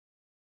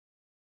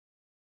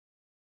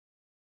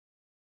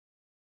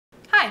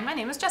Hi, my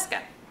name is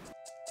Jessica.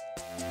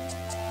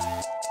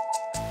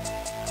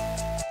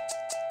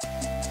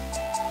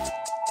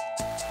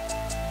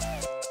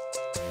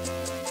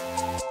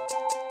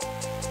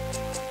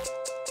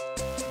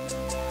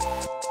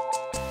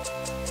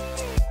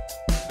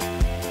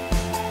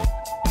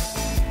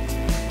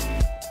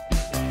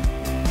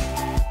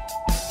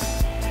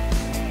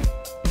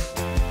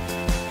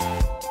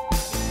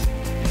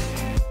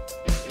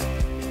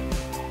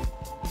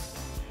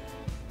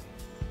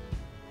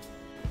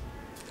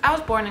 I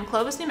was born in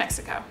Clovis, New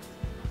Mexico,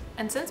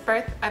 and since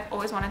birth, I've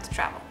always wanted to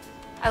travel.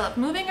 I love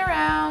moving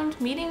around,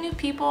 meeting new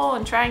people,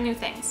 and trying new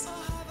things.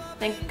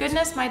 Thank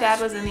goodness my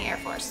dad was in the Air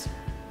Force.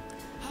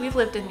 We've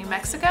lived in New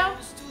Mexico,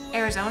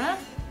 Arizona,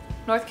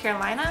 North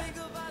Carolina,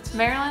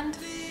 Maryland,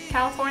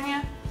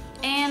 California,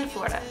 and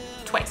Florida,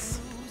 twice.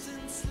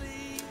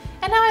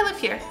 And now I live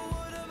here,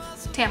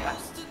 Tampa,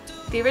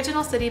 the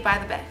original city by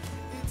the bay.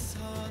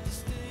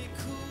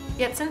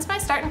 Yet since my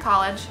start in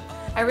college,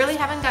 I really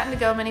haven't gotten to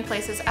go many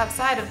places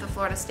outside of the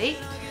Florida state,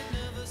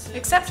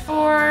 except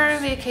for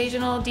the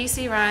occasional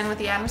DC run with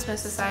the Adam Smith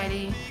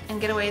Society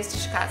and getaways to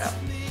Chicago.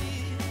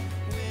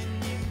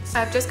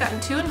 I've just gotten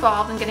too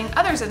involved in getting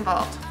others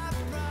involved.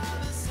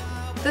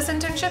 This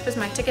internship is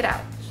my ticket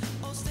out.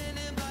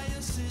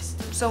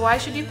 So why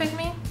should you pick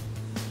me?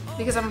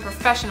 Because I'm a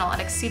professional at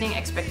exceeding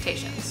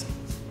expectations.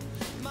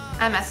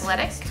 I'm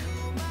athletic.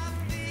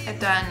 I've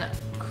done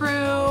crew,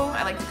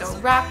 I like to go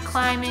rock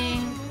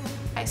climbing,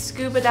 I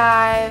scuba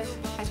dive,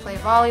 I play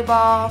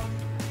volleyball,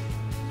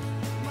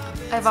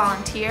 I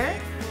volunteer,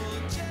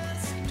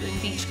 doing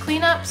beach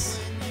cleanups,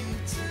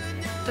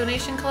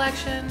 donation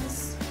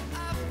collections,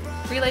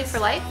 Relay for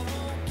Life,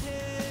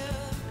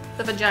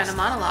 the Vagina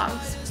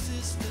Monologues,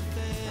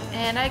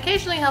 and I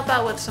occasionally help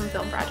out with some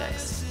film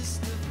projects.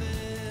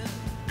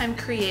 I'm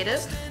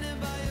creative,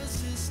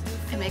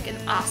 I make an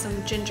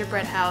awesome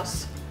gingerbread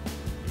house,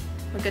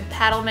 I'm a good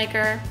paddle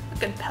maker, a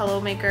good pillow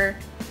maker,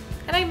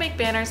 and I make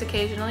banners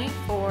occasionally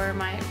for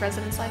my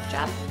residence life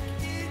job.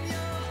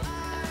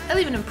 I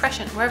leave an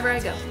impression wherever I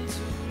go.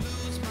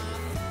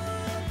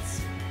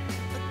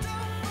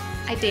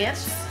 I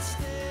dance.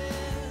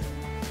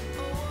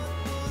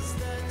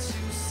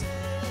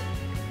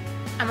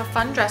 I'm a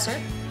fun dresser,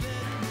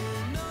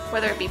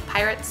 whether it be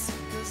pirates,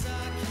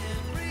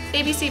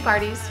 ABC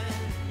parties,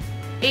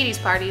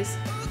 80s parties,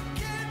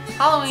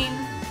 Halloween,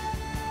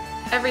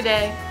 every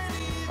day,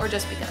 or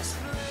just because.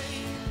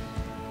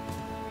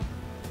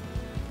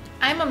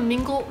 I'm a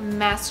mingle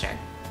master.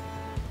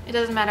 It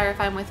doesn't matter if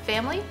I'm with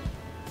family,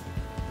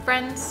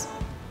 friends,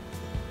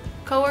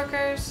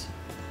 coworkers,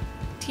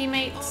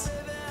 teammates,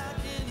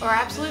 or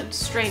absolute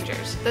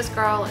strangers. This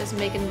girl is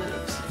making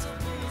moves.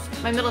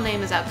 My middle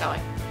name is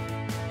Outgoing.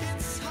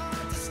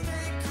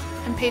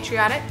 I'm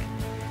patriotic.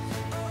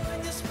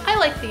 I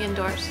like the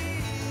indoors,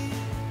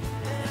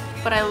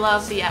 but I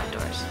love the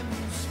outdoors.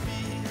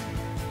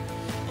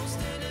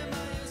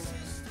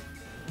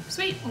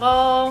 Sweet,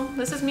 well,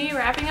 this is me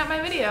wrapping up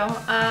my video.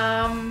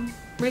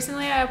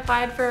 Recently I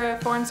applied for a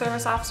foreign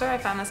service officer. I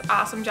found this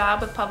awesome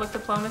job with public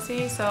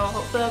diplomacy, so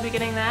hopefully I'll be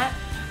getting that.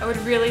 I would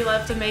really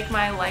love to make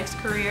my life's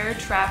career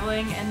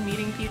traveling and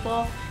meeting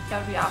people. That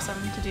would be awesome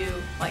to do,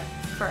 like,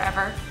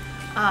 forever.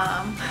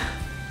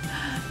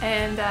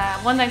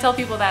 When I tell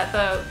people that,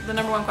 the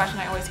number one question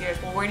I always hear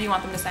is, well, where do you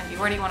want them to send you?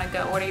 Where do you want to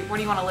go? Where do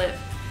you want to live?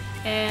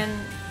 And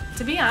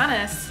to be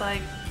honest,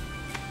 like,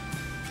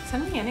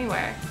 send me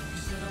anywhere.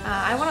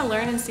 I want to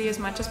learn and see as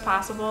much as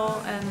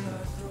possible, and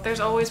there's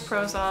always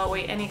pros, so I'll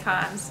weigh any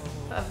cons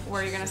of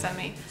where you're going to send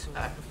me.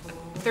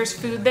 If there's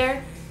food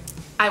there,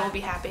 I will be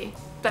happy.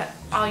 That's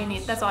all you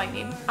need. That's all you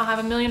need. I'll have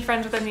a million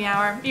friends within the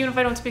hour. Even if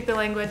I don't speak the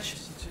language,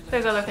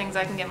 there's other things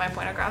I can get my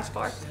point across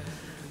for.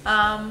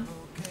 But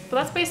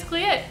that's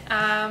basically it.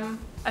 I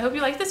hope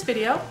you liked this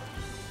video.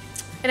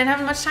 I didn't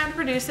have much time to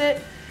produce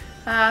it.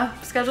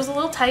 Schedule's a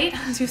little tight,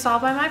 as you saw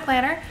by my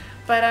planner,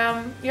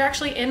 but you're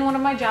actually in one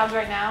of my jobs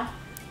right now.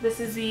 This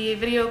is the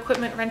Video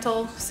Equipment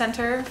Rental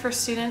Center for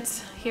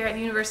students here at the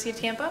University of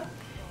Tampa,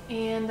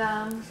 and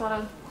there's a lot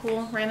of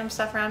cool random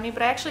stuff around me,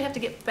 but I actually have to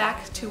get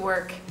back to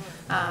work.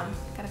 Got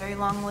a very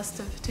long list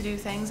of to-do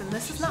things, and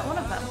this is not one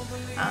of them,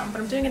 but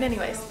I'm doing it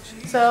anyways.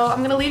 So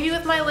I'm gonna leave you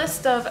with my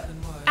list of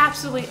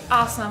absolutely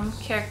awesome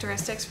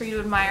characteristics for you to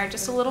admire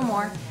just a little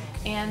more,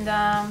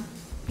 and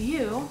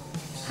you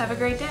have a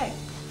great day.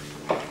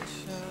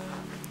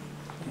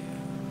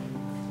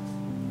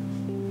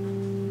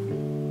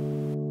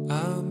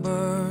 I'll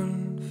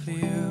burn for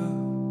you.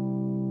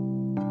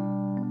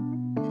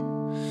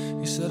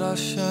 You said I'll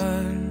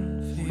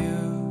shine for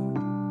you.